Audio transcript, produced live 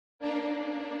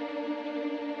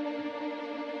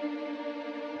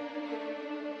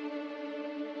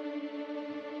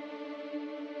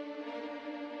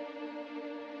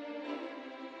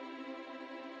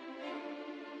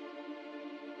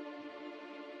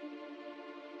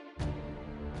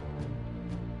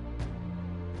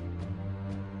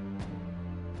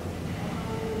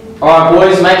Alright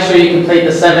boys, make sure you complete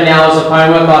the 7 hours of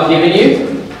homework I've given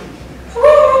you.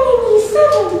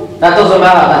 That doesn't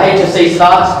matter, the HSC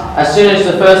starts as soon as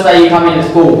the first day you come into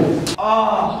school.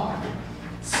 Oh,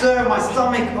 sir, my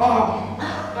stomach,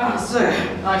 sir.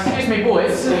 Excuse me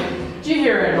boys, do you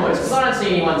hear a noise? Because I don't see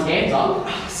anyone's hands up.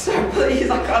 Sir,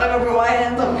 please, I can't even put my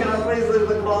hands up. Can I please leave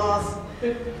the class?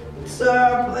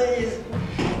 Sir, please.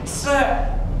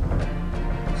 Sir.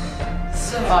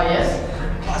 Sir. Oh yes?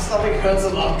 My stomach hurts a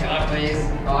lot. Can I please?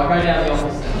 Oh, I'll go down to the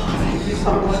office then. Thank you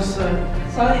so much, sir.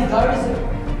 So these notices.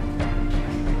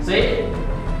 See?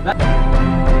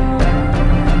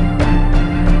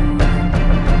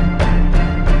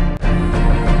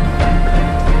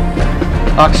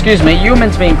 Excuse me, you were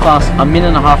meant to be in class a minute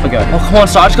and a half ago. Oh come on,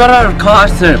 sir, I just got out of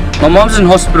class. My mom's in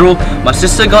hospital, my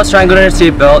sister got strangled in her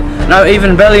seatbelt, and I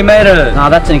even barely made it. Nah,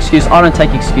 that's an excuse. I don't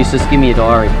take excuses. Give me a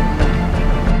diary.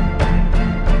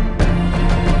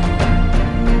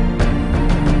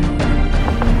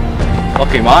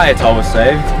 Okay, my ATAR was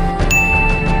saved.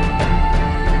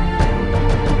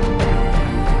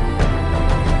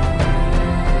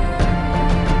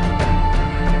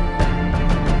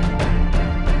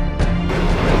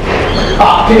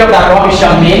 Pick up that rubbish,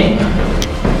 young man.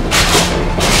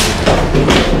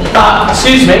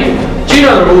 Excuse me. Do you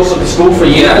know the rules of the school for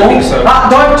uniform? Yeah, I think so.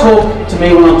 Don't talk to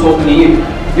me when I'm talking to you.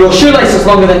 Your shoelace is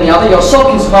longer than the other, your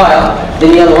sock is higher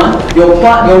than the other one,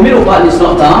 your middle button is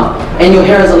not down, and your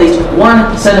hair is at least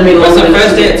 1 centimetre longer than the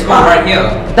first day at school right here.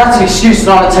 That's an excuse,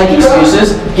 not to take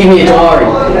excuses. Give me a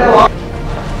diary.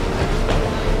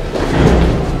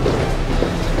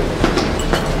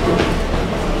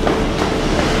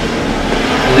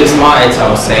 At least my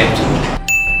ATAR was saved.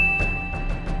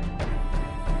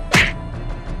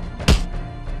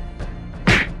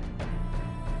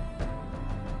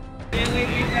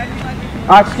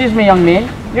 Excuse me, young man.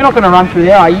 You're not going to run through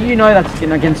there, are you? You know that's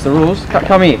against the rules.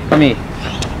 Come here, come here.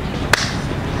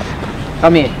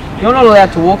 Come here. You're not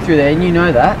allowed to walk through there, and you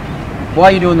know that. Why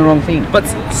are you doing the wrong thing? But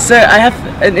sir, I have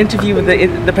an interview with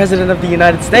the President of the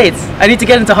United States. I need to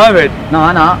get into Harvard. No,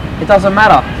 it doesn't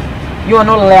matter. You are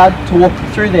not allowed to walk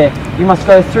through there. You must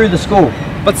go through the school.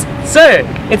 But sir,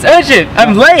 it's urgent.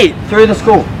 I'm late. Through the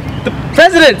school. The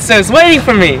President, sir, is waiting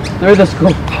for me. Through the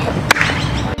school.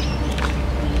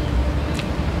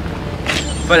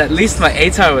 But at least my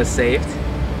ATAR was saved.